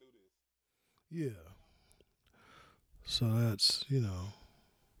we get through this. Yeah. So that's,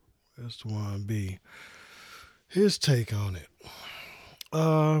 that's the one B. His take on it.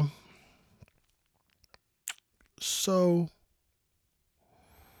 So,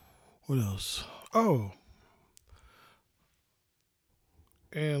 what else? Oh.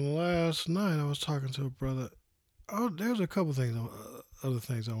 And last night I was talking to a brother. Oh, there's a couple things, other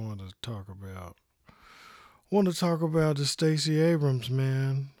things I wanted to talk about. Want to talk about the Stacey Abrams,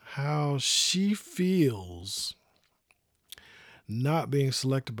 man. How she feels not being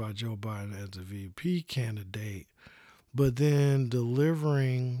selected by Joe Biden as the VP candidate, but then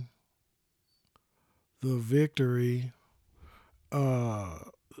delivering the victory.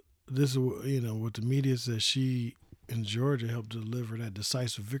 This is, what the media says, she in Georgia helped deliver that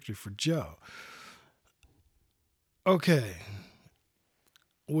decisive victory for Joe. Okay.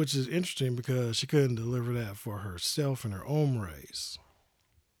 Which is interesting because she couldn't deliver that for herself in her own race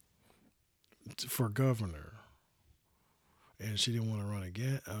for governor. And she didn't want to run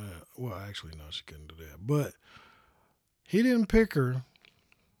again. Well, actually, no, she couldn't do that. But he didn't pick her.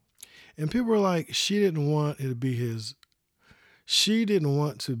 And people were like, she didn't want to be his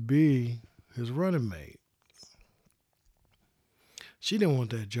running mate. She didn't want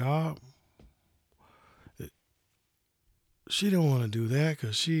that job. She didn't want to do that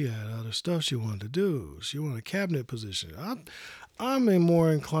because she had other stuff she wanted to do. She wanted a cabinet position. I'm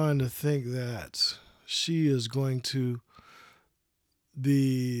more inclined to think that she is going to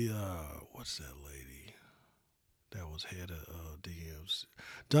be, what's that lady that was head of DMs?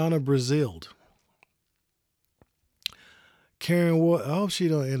 Donna Brazile. Karen Wood. I hope she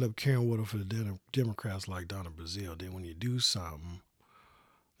don't end up carrying water for the Democrats like Donna Brazile. Then when you do something,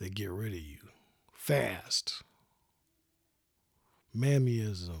 they get rid of you fast.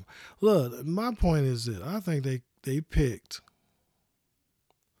 Mammyism. Look, my point is that I think they picked.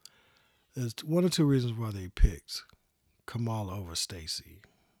 There's one or two reasons why they picked Kamala over Stacey.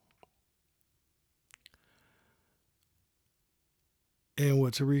 And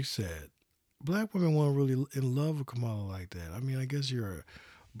what Tariq said, black women weren't really in love with Kamala like that. I mean, I guess you're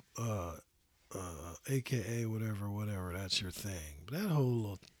AKA whatever, that's your thing. But that whole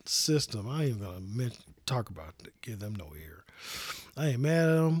little system, I ain't gonna talk about it, give them no ear. I ain't mad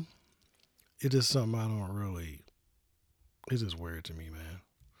at them. It's just something I don't really, it's just weird to me, man.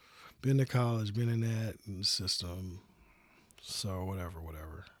 Been to college, been in that system, so whatever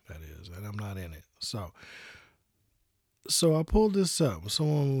that is, and I'm not in it. So I pulled this up.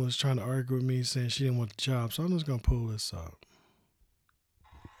 Someone was trying to argue with me saying she didn't want the job, so I'm just gonna pull this up.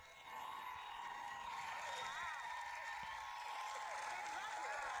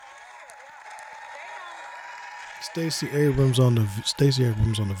 Stacey Abrams on the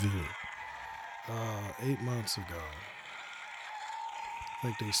View. 8 months ago. I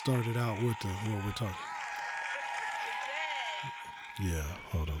think they started out with what we're talking. Yeah,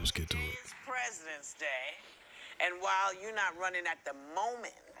 hold on, let's get to it. It's President's Day, and while you're not running at the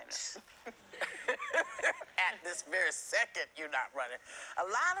moment, at this very second you're not running, a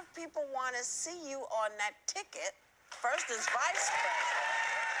lot of people want to see you on that ticket, first as vice president.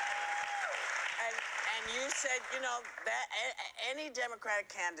 And you said, that any Democratic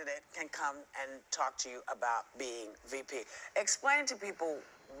candidate can come and talk to you about being VP. Explain to people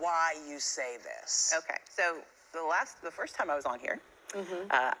why you say this. Okay, so the first time I was on here,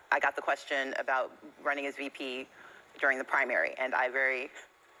 I got the question about running as VP during the primary, and I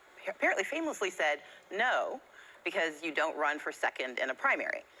apparently famously said no, because you don't run for second in a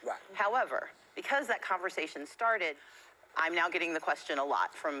primary. Right. However, because that conversation started, I'm now getting the question a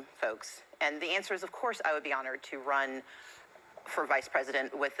lot from folks. And the answer is, of course, I would be honored to run for vice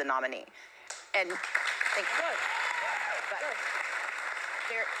president with the nominee. And thank you. But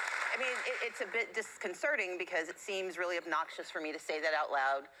I mean, it's a bit disconcerting because it seems really obnoxious for me to say that out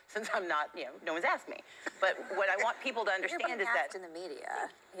loud since I'm not, no one's asked me. But what I want people to understand is that... in the media.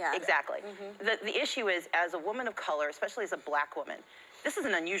 Yeah. Exactly. The issue is, as a woman of color, especially as a black woman, this is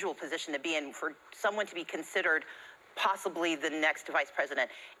an unusual position to be in for someone to be considered possibly the next vice president.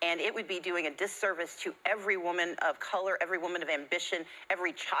 And it would be doing a disservice to every woman of color, every woman of ambition,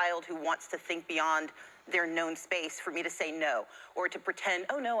 every child who wants to think beyond their known space for me to say no, or to pretend,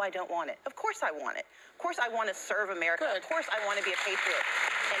 oh no, I don't want it. Of course I want it. Of course I want to serve America. Good. Of course I want to be a patriot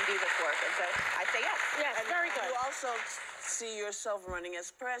and do this work. And so I say yes. Yes, very good. You also see yourself running as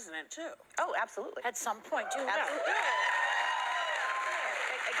president, too. Oh, absolutely. At some point, too. Absolutely.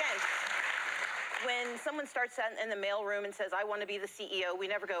 Again, when someone starts in the mailroom and says, I want to be the CEO, we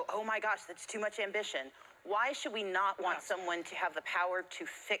never go, oh my gosh, that's too much ambition. Why should we not want someone to have the power to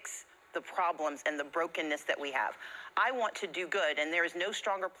fix the problems and the brokenness that we have? I want to do good, and there is no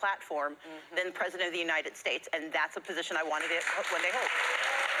stronger platform than President of the United States, and that's a position I wanted to one day hold.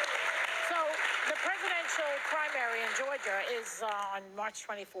 So the presidential primary in Georgia is on March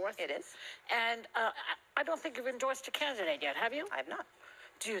 24th. It is. And I don't think you've endorsed a candidate yet, have you? I have not.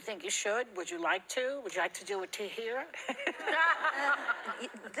 Do you think you should? Would you like to? Would you like to do it here?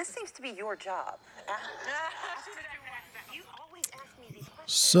 This seems to be your job. You always ask me these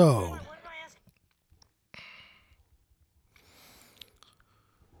questions. So,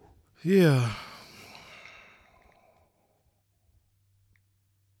 yeah.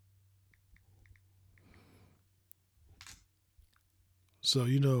 So,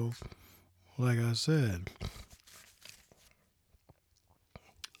 like I said,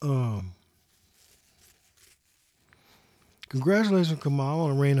 congratulations, Kamala,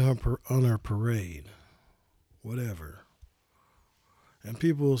 on rain on her parade. Whatever. And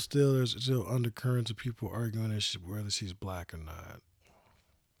there's still undercurrents of people arguing whether she's black or not.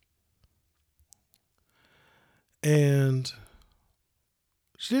 And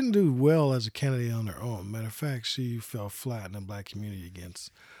she didn't do well as a candidate on her own. Matter of fact, she fell flat in the black community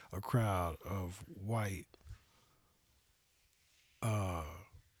against a crowd of white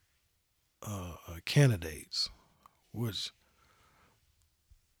candidates, which,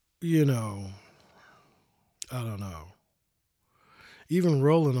 I don't know. Even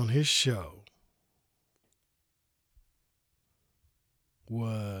Roland on his show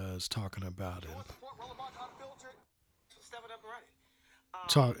was talking about it. Step it up and run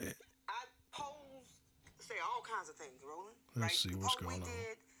it. I say all kinds of things, Roland. Let's see what's going on.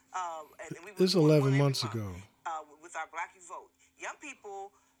 This is 11 months ago. With our Black You Vote, young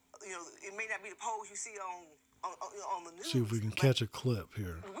people, it may not be the polls you see on the news. See if we can catch a clip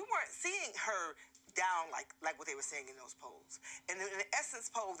here. We weren't seeing her down like what they were saying in those polls. And in the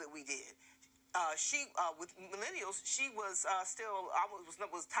Essence poll that we did, she with millennials, she was still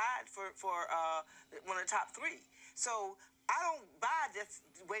was tied for one of the top three. So I don't buy just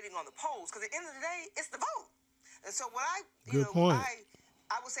waiting on the polls, because at the end of the day, it's the vote. And so what Good point.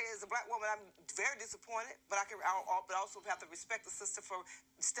 I would say, as a black woman, I'm very disappointed, but but also have to respect the sister for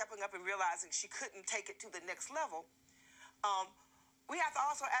stepping up and realizing she couldn't take it to the next level. We have to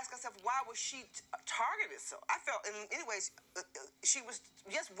also ask ourselves, why was she targeted so? I felt, in anyways, she was,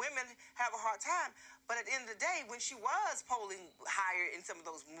 yes, women have a hard time, but at the end of the day, when she was polling higher in some of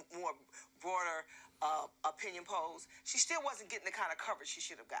those more broader opinion polls, she still wasn't getting the kind of coverage she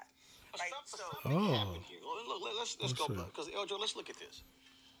should have gotten. Right? Oh. Let's go back, because Eldro, let's look at this.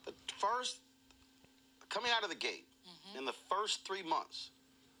 The first, coming out of the gate, in the first 3 months,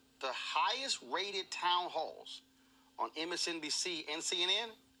 the highest rated town halls on MSNBC and CNN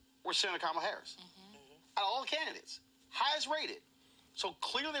were Senator Kamala Harris. Out of all the candidates, highest rated. So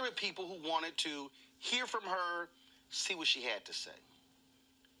clearly there were people who wanted to hear from her, see what she had to say.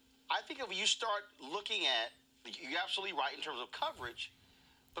 I think if you start looking at, you're absolutely right in terms of coverage,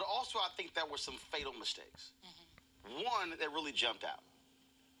 but also I think there were some fatal mistakes. One that really jumped out.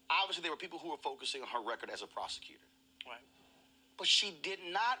 Obviously, there were people who were focusing on her record as a prosecutor. Right. But she did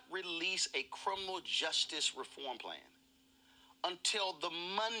not release a criminal justice reform plan until the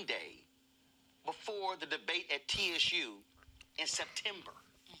Monday before the debate at TSU in September.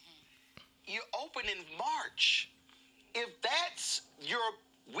 You open in March. If that's your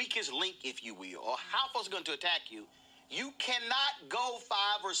weakest link, if you will, or how folks are going to attack you, you cannot go 5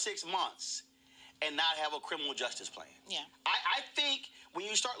 or 6 months and not have a criminal justice plan. Yeah. I think when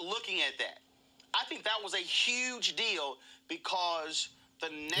you start looking at that, I think that was a huge deal, because the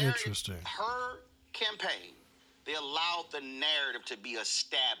narrative, Interesting. her campaign, they allowed the narrative to be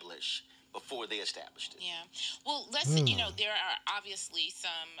established before they established it. Yeah. Well, let's say, there are obviously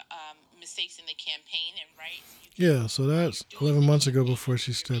some mistakes in the campaign, and right? Yeah, so that's 11 months ago before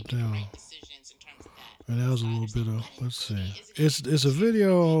she stepped down. And that was a little bit of, let's see. It's a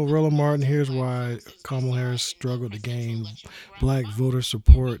video, Roland Martin, here's why Kamala Harris struggled to gain black voter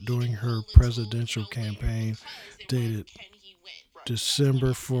support during her presidential campaign, dated December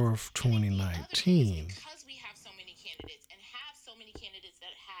 4th, 2019. Because we have so many candidates and have so many candidates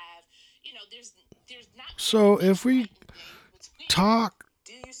that have, there's not. So if we talk,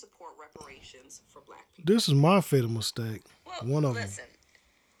 do you support reparations for black people? This is my fatal mistake. Well, one of listen,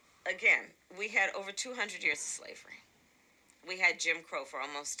 again, we had over 200 years of slavery. We had Jim Crow for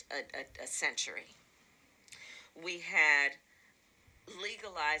almost a century. We had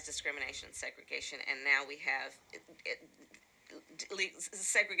legalized discrimination and segregation, and now we have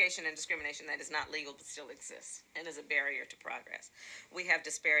segregation and discrimination that is not legal but still exists and is a barrier to progress. We have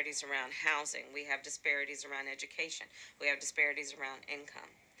disparities around housing. We have disparities around education. We have disparities around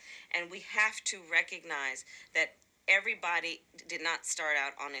income. And we have to recognize that everybody did not start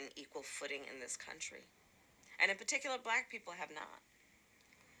out on an equal footing in this country. And in particular, black people have not.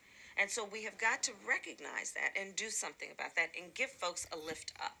 And so we have got to recognize that and do something about that and give folks a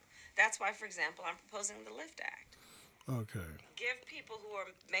lift up. That's why, for example, I'm proposing the LIFT Act. Okay. Give people who are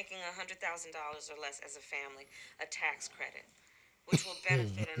making $100,000 or less as a family a tax credit, which will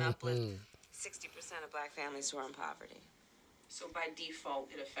benefit and uplift 60% of black families who are in poverty. So by default,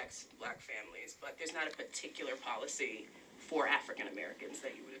 it affects black families, but there's not a particular policy for African Americans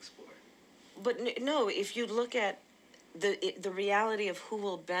that you would explore. But no, if you look at the reality of who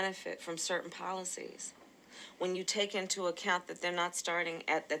will benefit from certain policies, when you take into account that they're not starting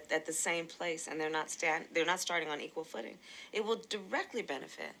at the same place and they're not starting on equal footing, it will directly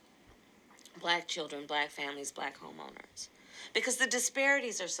benefit black children, black families, black homeowners, because the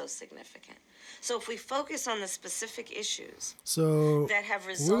disparities are so significant. So if we focus on the specific issues that have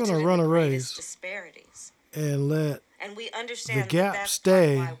resulted we're gonna run in a the greatest race disparities, and let and we understand the gap that's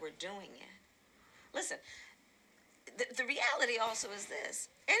stay. why we're doing it. Listen, the reality also is this: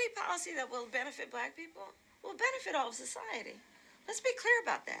 any policy that will benefit black people will benefit all of society. Let's be clear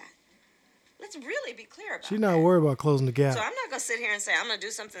about that. Let's really be clear about She's not worried about closing the gap. So I'm not going to sit here and say I'm going to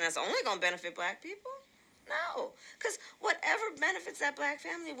do something that's only going to benefit black people. No, because whatever benefits that black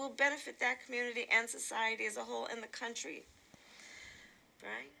family will benefit that community and society as a whole and the country.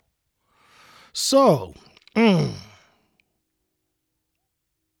 Right? So,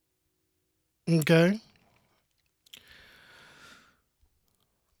 okay.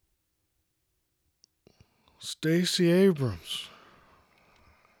 Stacey Abrams.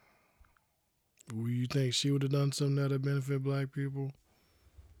 Do you think she would have done something that would benefit black people?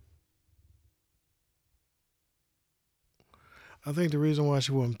 I think the reason why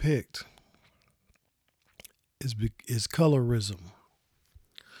she wasn't picked is colorism.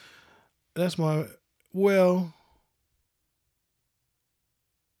 That's because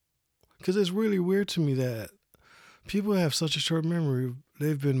it's really weird to me that people have such a short memory.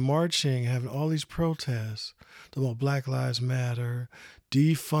 They've been marching, having all these protests about Black Lives Matter,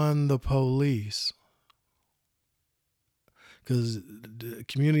 defund the police, because the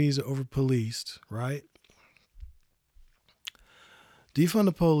communities are over-policed, right? Defund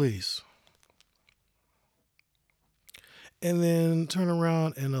the police. And then turn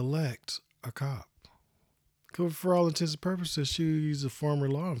around and elect a cop. Because for all intents and purposes, she's a former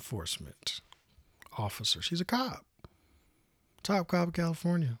law enforcement officer. She's a cop. Top cop of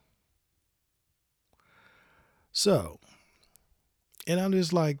California. So, and I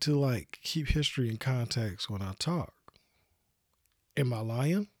just like to keep history in context when I talk. Am I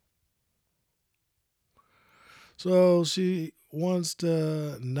lying? So she wants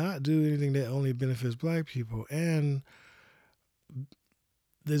to not do anything that only benefits black people. And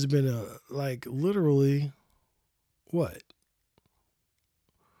there's been literally,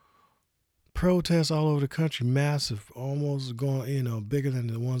 protests all over the country, massive, almost going, bigger than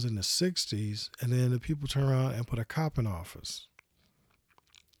the ones in the 60s. And then the people turn around and put a cop in office.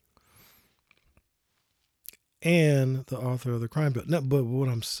 And the author of the crime bill. No, but what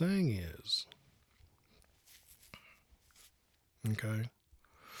I'm saying is, okay,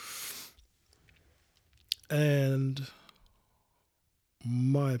 and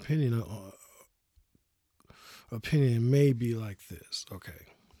my opinion may be like this, okay.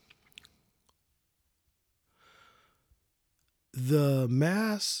 The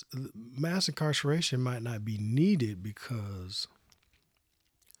mass incarceration might not be needed because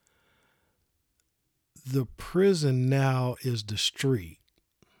the prison now is the street.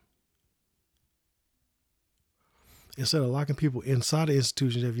 instead of locking people inside the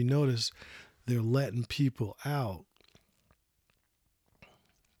institutions, have you noticed they're letting people out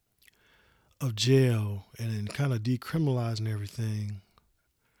of jail and then kind of decriminalizing everything,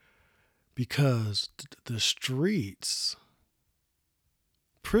 because the streets,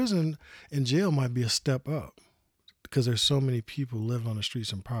 prison and jail might be a step up because there's so many people living on the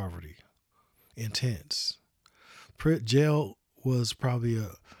streets in poverty. Intense. Jail was probably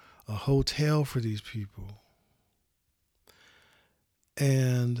a hotel for these people.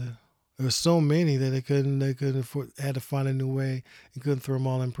 And there's so many that they couldn't afford, had to find a new way. You couldn't throw them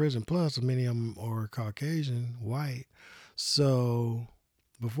all in prison. Plus, many of them are Caucasian, white. So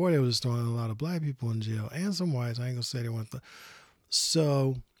before, they were just throwing a lot of black people in jail and some whites. I ain't gonna say they weren't.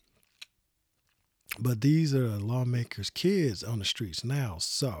 So, but these are the lawmakers' kids on the streets now.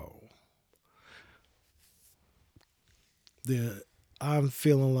 So, I'm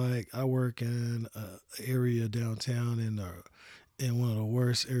feeling like I work in an area downtown in one of the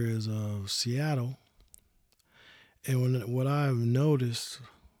worst areas of Seattle. And what I've noticed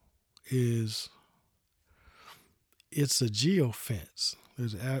is it's a geofence.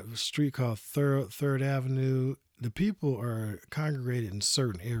 There's a street called Third Avenue. The people are congregated in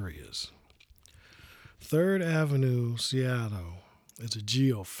certain areas. Third Avenue, Seattle, is a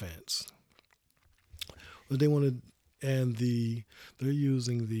geofence. But they want to, and they're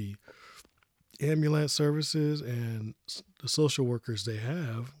using the ambulance services and the social workers they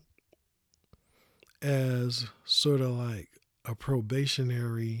have as sort of like a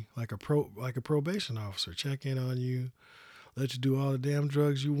probationary, like a probation officer, check in on you, let you do all the damn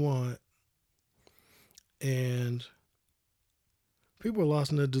drugs you want. And people are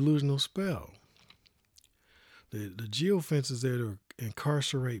lost in a delusional spell. The geofence is there to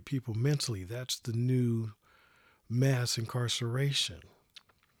incarcerate people mentally. That's the new mass incarceration.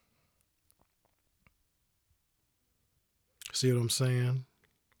 See what I'm saying?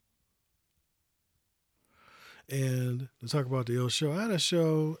 And to talk about the old show, I had a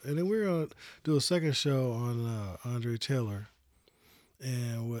show, and then we're going to do a second show on Andre Taylor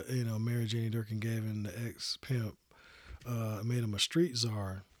and what, Mary Janie Durkin gave him, the ex-pimp, made him a street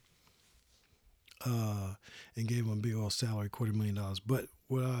czar and gave him a big old salary, $250,000. But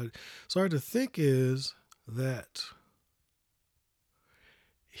what I started to think is that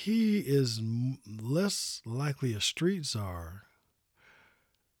he is less likely a street czar.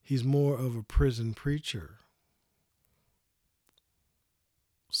 He's more of a prison preacher.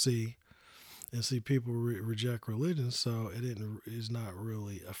 See, people reject religion, so it's not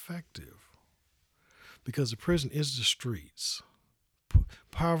really effective. Because the prison is the streets.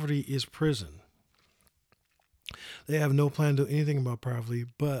 Poverty is prison. They have no plan to do anything about poverty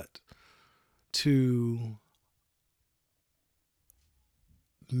but to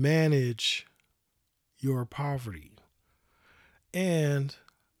manage your poverty and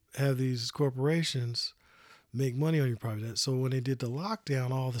have these corporations make money on your poverty. So when they did the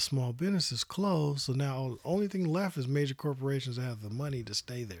lockdown, all the small businesses closed. So now the only thing left is major corporations that have the money to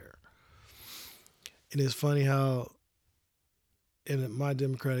stay there. And it's funny how in my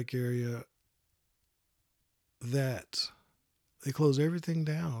Democratic area that they closed everything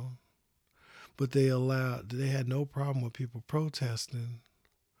down, but they had no problem with people protesting.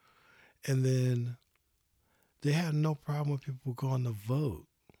 And then they had no problem with people going to vote.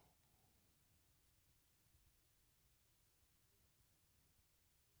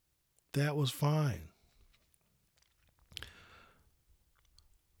 That was fine.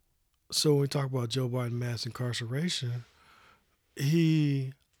 So when we talk about Joe Biden mass incarceration,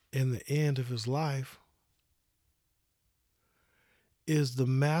 he, in the end of his life, is the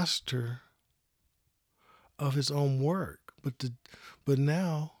master of his own work. But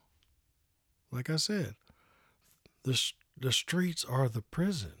now, like I said, the streets are the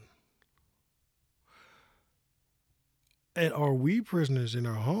prison. And are we prisoners in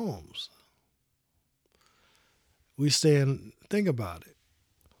our homes? We stand, think about it.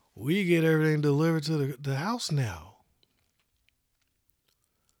 We get everything delivered to the house now.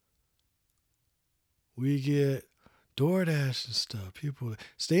 We get DoorDash and stuff. People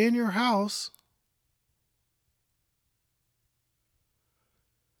stay in your house.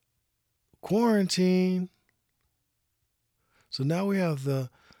 Quarantine. So now we have the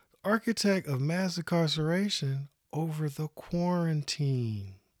architect of mass incarceration over the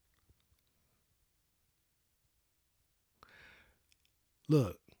quarantine.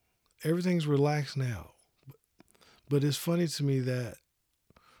 Look, everything's relaxed now. But it's funny to me that,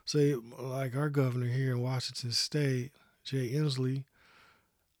 say, like our governor here in Washington State, Jay Inslee,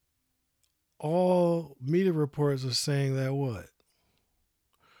 all media reports are saying that what?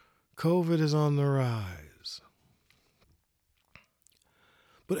 COVID is on the rise.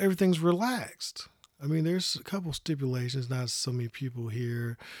 but everything's relaxed. I mean, there's a couple stipulations, not so many people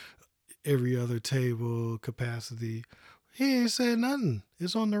here, every other table capacity. He ain't said nothing.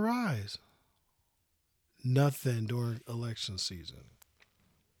 It's on the rise. Nothing during election season.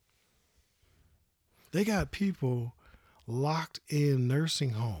 They got people locked in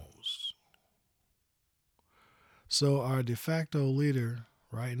nursing homes. So our de facto leader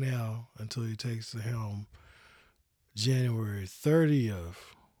right now, until he takes the helm January 30th,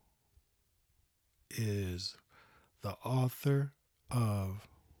 is the author of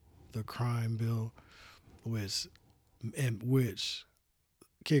the crime bill, which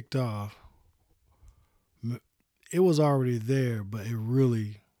kicked off. It was already there, but it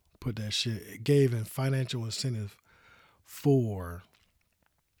really put that shit. It gave a financial incentive for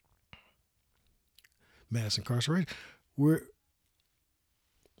mass incarceration. What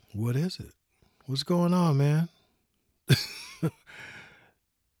is it? What's going on, man?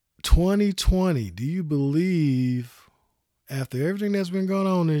 2020. Do you believe, after everything that's been going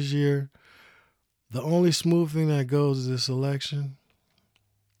on this year, the only smooth thing that goes is this election?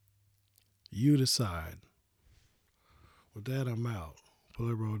 You decide. With that, I'm out. Go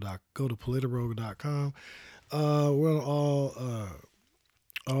to Politbro.com. We're on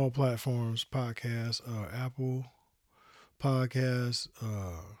all platforms, podcasts, Apple Podcasts,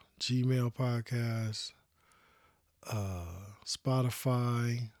 Gmail Podcasts,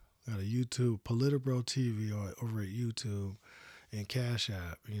 Spotify, got a YouTube, Politbro TV over at YouTube, and Cash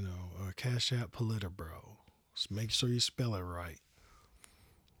App, Cash App Politbro. Just make sure you spell it right.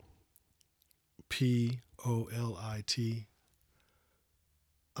 POLITIBRO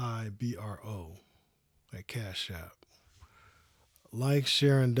at Cash App. Like,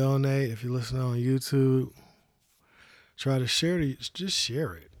 share, and donate. If you're listening on YouTube, try to share it. Just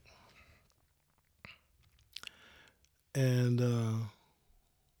share it. And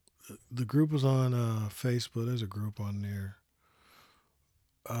the group is on Facebook. There's a group on there.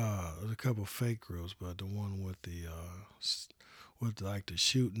 There's a couple fake groups, but the one with the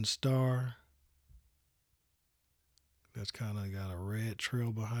shooting star, that's kind of got a red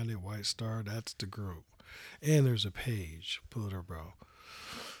trail behind it, white star. That's the group. And there's a page, Politbro.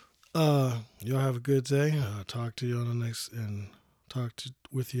 Y'all have a good day. Talk with you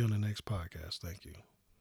on the next podcast. Thank you.